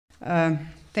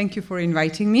Thank you for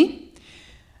inviting me.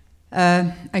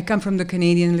 I come from the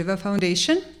Canadian Liver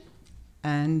Foundation,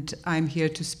 and I'm here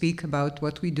to speak about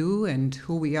what we do and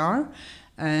who we are,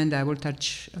 and I will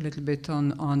touch a little bit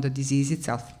on the disease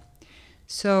itself.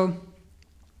 So,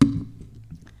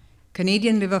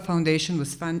 Canadian Liver Foundation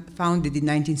was founded in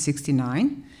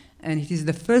 1969, and it is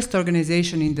the first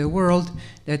organization in the world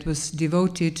that was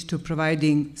devoted to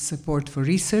providing support for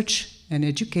research and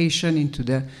education into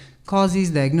the causes,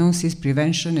 diagnosis,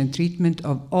 prevention, and treatment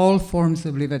of all forms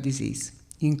of liver disease,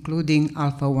 including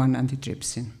alpha-1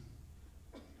 antitrypsin.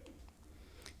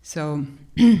 So,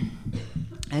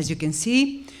 as you can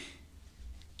see,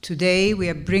 today we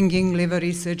are bringing liver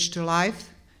research to life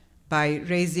by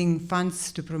raising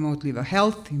funds to promote liver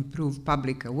health, improve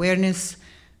public awareness,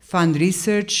 fund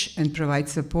research, and provide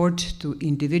support to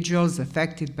individuals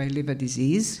affected by liver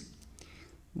disease.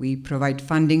 We provide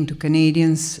funding to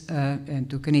Canadians and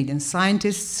to Canadian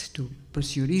scientists to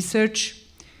pursue research.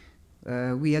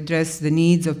 We address the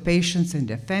needs of patients and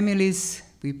their families.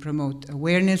 We promote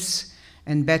awareness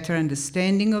and better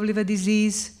understanding of liver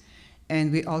disease.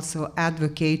 And we also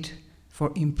advocate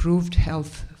for improved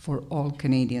health for all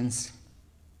Canadians.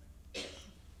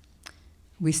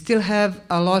 We still have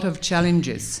a lot of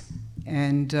challenges,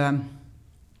 and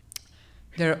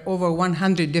there are over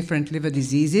 100 different liver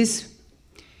diseases.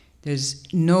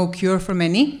 There's no cure for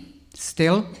many,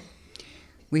 still.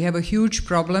 We have a huge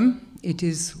problem. It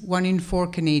is 1 in 4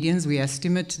 Canadians. We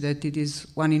estimate that it is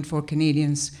 1 in 4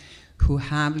 Canadians who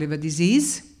have liver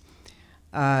disease.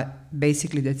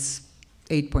 Basically, that's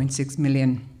 8.6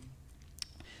 million.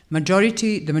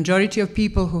 The majority of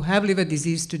people who have liver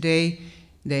disease today,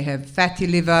 they have fatty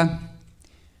liver,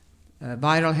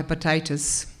 viral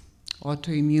hepatitis,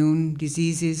 autoimmune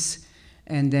diseases,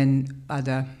 and then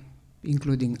other,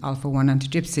 including alpha-1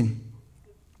 antitrypsin.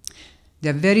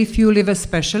 There are very few liver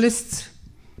specialists.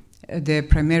 They're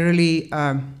primarily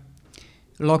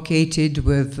located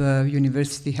with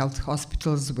university health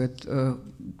hospitals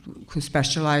who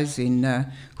specialize in,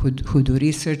 who do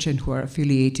research and who are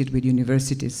affiliated with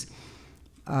universities.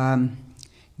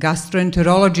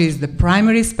 Gastroenterology is the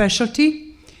primary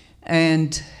specialty,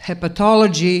 and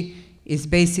hepatology is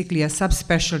basically a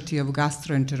subspecialty of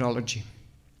gastroenterology.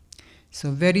 So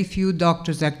very few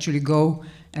doctors actually go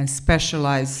and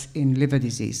specialize in liver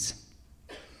disease.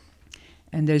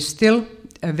 And there's still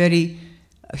a very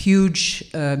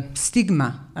huge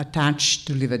stigma attached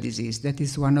to liver disease. That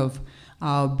is one of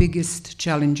our biggest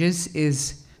challenges,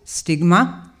 is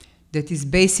stigma that is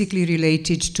basically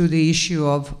related to the issue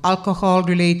of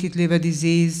alcohol-related liver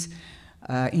disease,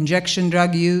 injection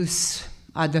drug use,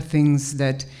 other things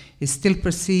that is still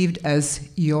perceived as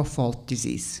your fault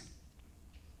disease.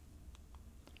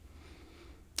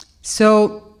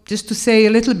 So, just to say a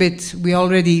little bit, we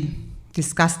already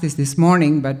discussed this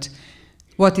morning, but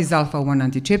what is alpha-1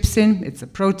 antitrypsin? It's a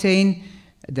protein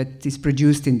that is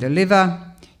produced in the liver.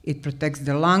 It protects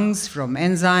the lungs from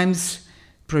enzymes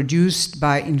produced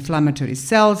by inflammatory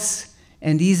cells,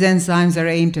 and these enzymes are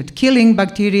aimed at killing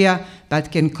bacteria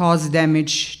that can cause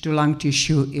damage to lung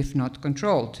tissue if not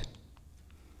controlled.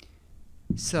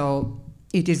 So,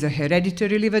 it is a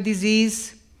hereditary liver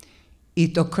disease.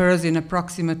 It occurs in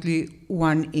approximately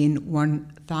 1 in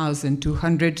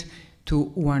 1,200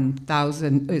 to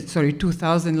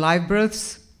 2,000 live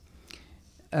births.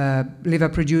 Liver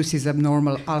produces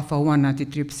abnormal alpha-1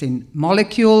 antitrypsin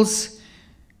molecules,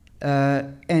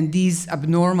 and these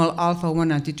abnormal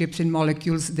alpha-1 antitrypsin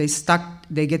molecules, they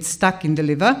get stuck in the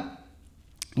liver,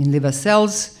 in liver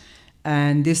cells,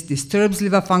 and this disturbs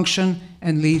liver function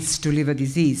and leads to liver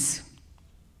disease.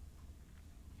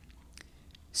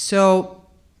 So,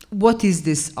 what is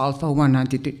this alpha-1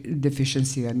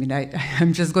 antideficiency? I mean,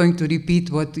 I'm just going to repeat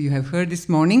what you have heard this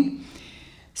morning.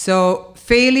 So,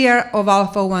 failure of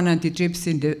alpha-1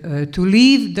 antitrypsin to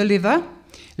leave the liver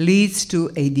leads to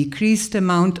a decreased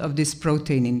amount of this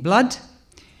protein in blood,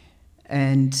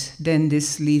 and then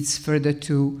this leads further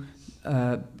to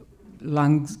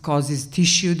causes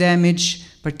tissue damage,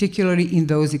 particularly in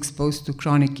those exposed to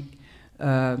chronic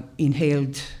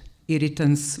inhaled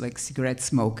irritants like cigarette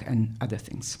smoke and other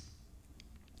things.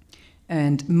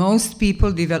 And most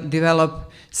people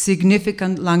develop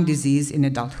significant lung disease in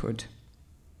adulthood.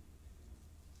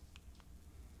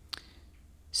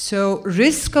 So,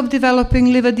 risk of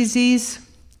developing liver disease,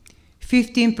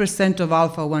 15% of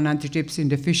alpha-1 antitrypsin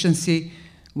deficiency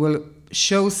will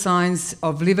show signs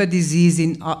of liver disease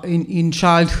in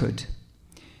childhood.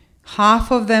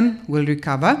 Half of them will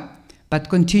recover, but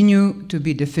continue to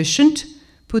be deficient,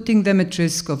 putting them at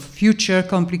risk of future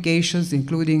complications,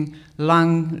 including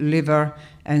lung, liver,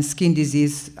 and skin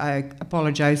disease. I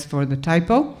apologize for the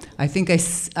typo. I think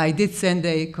I did send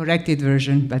a corrected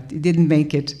version, but it didn't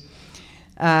make it.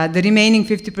 The remaining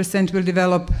 50% will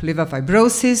develop liver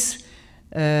fibrosis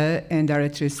and are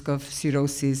at risk of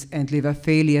cirrhosis and liver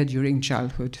failure during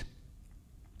childhood.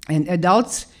 And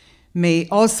adults may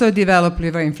also develop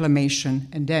liver inflammation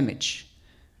and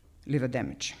liver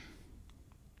damage.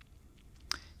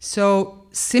 So,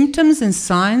 symptoms and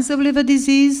signs of liver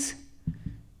disease.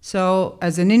 So,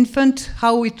 as an infant,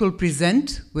 how it will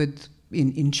present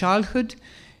in childhood,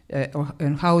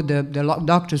 and how the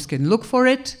doctors can look for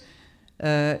it.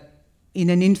 In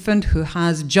an infant who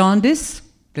has jaundice,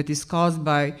 that is caused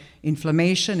by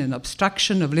inflammation and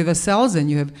obstruction of liver cells, and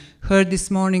you have heard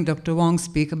this morning Dr. Wong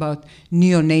speak about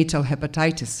neonatal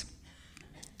hepatitis.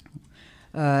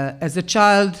 As a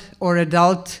child or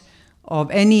adult of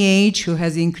any age who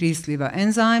has increased liver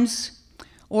enzymes,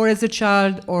 or as a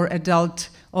child or adult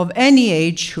of any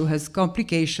age who has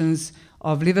complications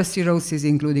of liver cirrhosis,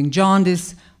 including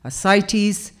jaundice,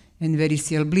 ascites, and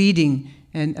variceal bleeding.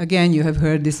 And again, you have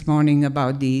heard this morning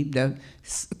about the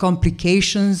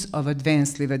complications of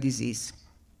advanced liver disease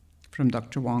from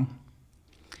Dr. Wong.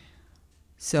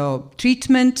 So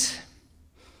treatment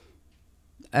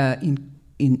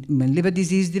when liver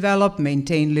disease develops,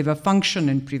 maintain liver function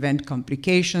and prevent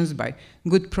complications by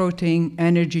good protein,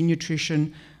 energy,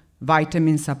 nutrition,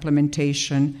 vitamin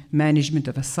supplementation, management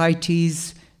of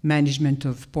ascites, management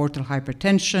of portal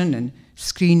hypertension, and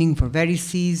screening for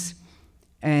varices.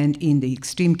 And in the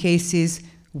extreme cases,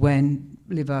 when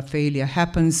liver failure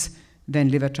happens, then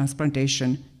liver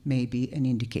transplantation may be an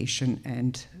indication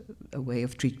and a way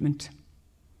of treatment.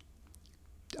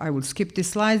 I will skip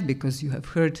this slide because you have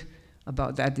heard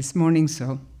about that this morning,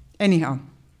 so anyhow.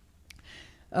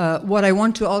 What I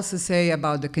want to also say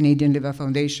about the Canadian Liver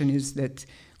Foundation is that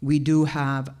we do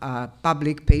have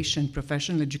public patient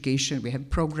professional education. We have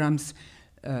programs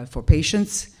for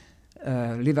patients,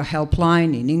 liver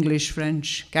helpline in English,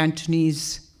 French,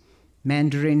 Cantonese,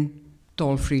 Mandarin,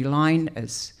 toll-free line,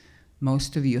 as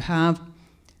most of you have.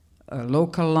 A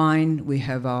local line, we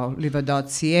have our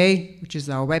liver.ca, which is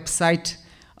our website.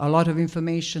 A lot of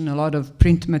information, a lot of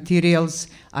print materials.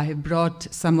 I have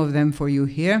brought some of them for you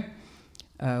here.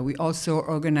 We also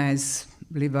organize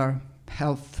liver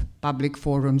health public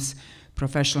forums,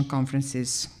 professional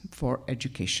conferences for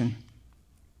education.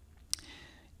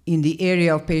 In the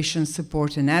area of patient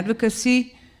support and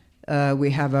advocacy,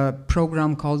 we have a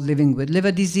program called Living with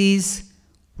Liver Disease.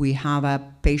 We have a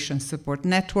patient support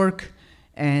network.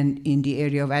 And in the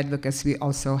area of advocacy, we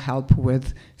also help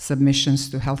with submissions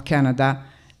to Health Canada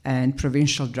and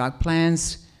provincial drug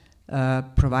plans,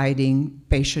 providing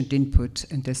patient input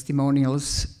and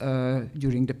testimonials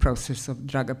during the process of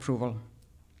drug approval.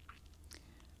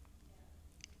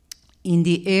 In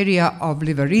the area of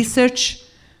liver research,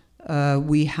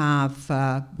 we have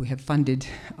funded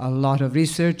a lot of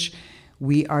research.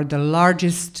 We are the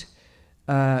largest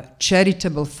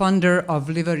charitable funder of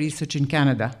liver research in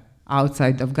Canada,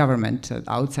 outside of government,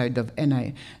 outside of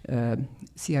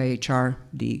CIHR,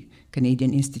 the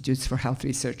Canadian Institutes for Health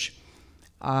Research.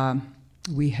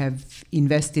 We have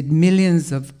invested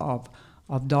millions of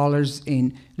dollars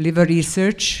in liver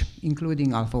research,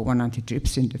 including alpha-1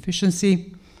 antitrypsin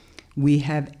deficiency. We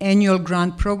have annual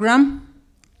grant program.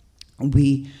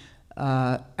 We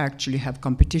actually have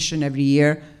competition every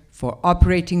year for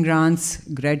operating grants,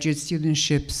 graduate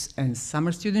studentships, and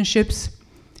summer studentships.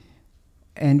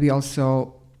 And we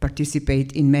also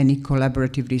participate in many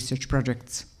collaborative research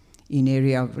projects in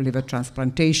area of liver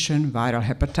transplantation, viral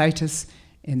hepatitis,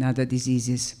 and other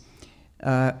diseases.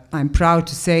 I'm proud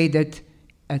to say that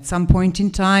at some point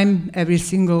in time, every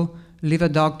single liver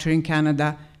doctor in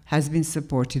Canada has been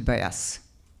supported by us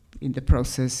in the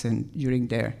process and during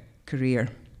their career.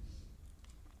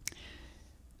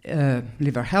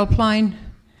 Liver helpline,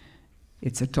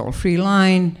 it's a toll-free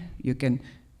line. You can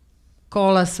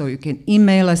call us or you can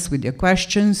email us with your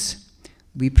questions.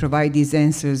 We provide these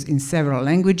answers in several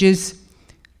languages.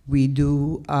 We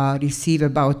do receive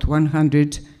about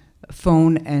 100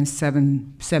 phone and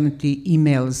 70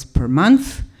 emails per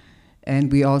month.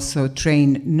 And we also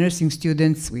train nursing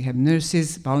students. We have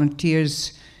nurses,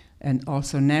 volunteers, and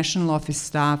also national office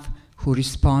staff who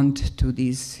respond to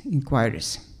these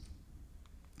inquiries.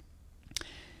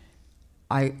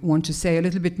 I want to say a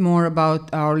little bit more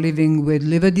about our Living with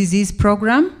Liver Disease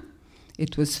program.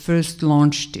 It was first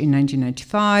launched in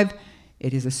 1995.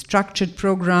 It is a structured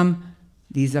program.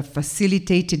 These are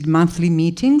facilitated monthly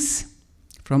meetings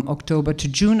from October to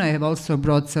June. I have also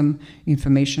brought some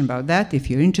information about that if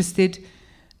you're interested.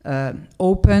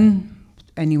 open,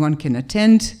 anyone can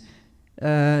attend,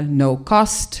 no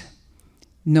cost,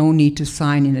 no need to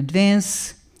sign in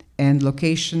advance, and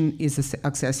location is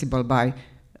accessible by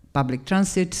public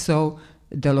transit. So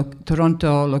the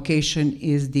Toronto location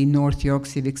is the North York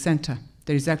Civic Center.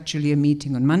 There is actually a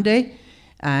meeting on Monday,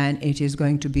 and it is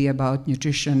going to be about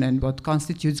nutrition and what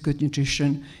constitutes good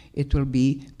nutrition. It will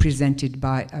be presented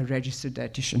by a registered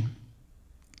dietitian.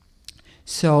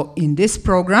 So in this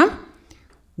program,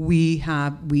 we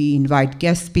invite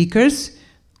guest speakers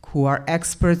who are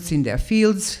experts in their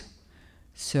fields.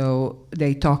 So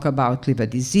they talk about liver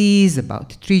disease,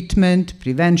 about treatment,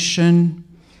 prevention,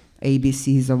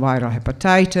 ABCs of viral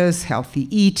hepatitis, healthy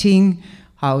eating,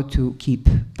 how to keep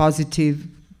positive,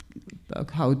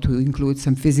 how to include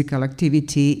some physical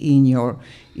activity in your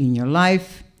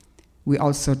life. We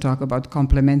also talk about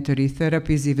complementary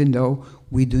therapies, even though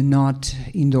we do not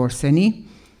endorse any.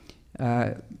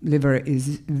 Liver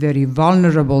is very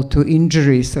vulnerable to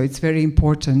injury, so it's very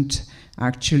important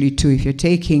actually if you're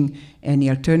taking any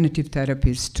alternative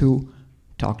therapies, to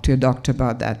talk to a doctor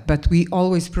about that. But we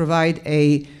always provide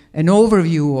an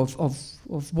overview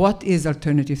of what is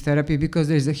alternative therapy, because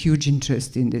there's a huge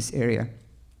interest in this area.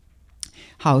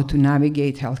 How to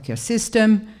navigate healthcare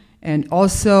system, and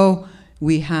also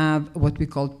we have what we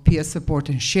call peer support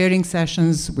and sharing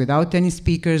sessions without any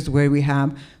speakers, where we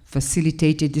have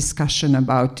facilitated discussion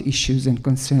about issues and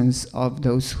concerns of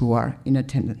those who are in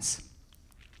attendance.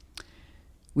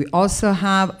 We also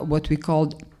have what we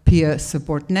call peer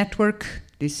support network.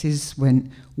 This is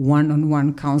when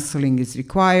one-on-one counseling is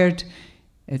required.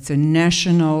 It's a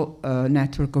national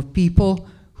network of people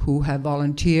who have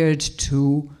volunteered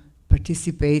to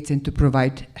participate and to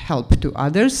provide help to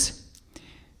others.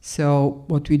 So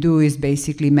what we do is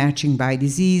basically matching by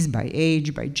disease, by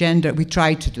age, by gender. We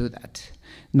try to do that.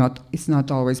 It's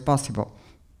not always possible.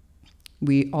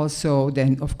 We also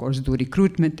then, of course, do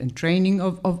recruitment and training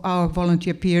of our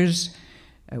volunteer peers.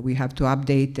 We have to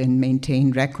update and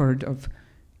maintain record of,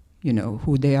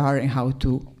 who they are and how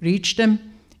to reach them,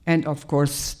 and of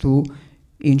course to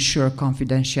ensure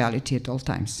confidentiality at all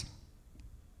times.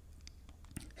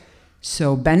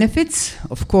 So benefits,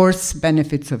 of course,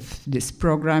 benefits of this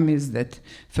program is that,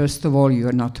 first of all, you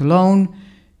are not alone.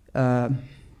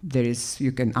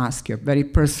 You can ask your very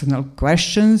personal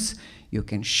questions. You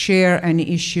can share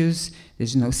any issues.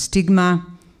 There's no stigma.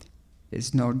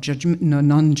 There's no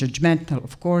non-judgmental,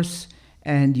 of course.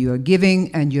 And you are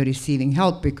giving and you're receiving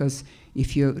help, because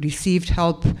if you received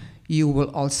help, you will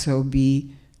also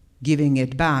be giving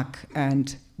it back.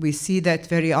 And we see that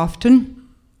very often,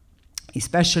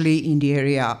 especially in the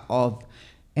area of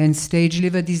end-stage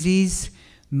liver disease.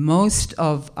 Most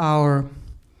of our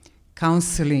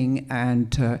counseling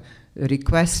and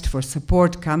request for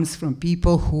support comes from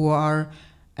people who are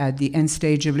at the end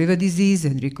stage of liver disease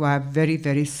and require very,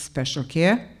 very special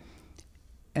care.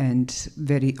 And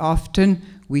very often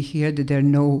we hear that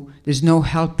there's no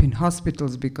help in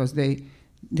hospitals, because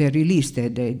they're released.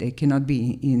 They cannot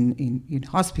be in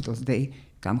hospitals. They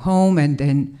come home, and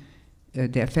then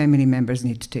their family members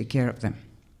need to take care of them.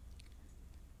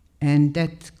 And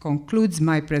that concludes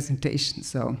my presentation.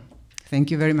 So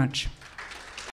thank you very much.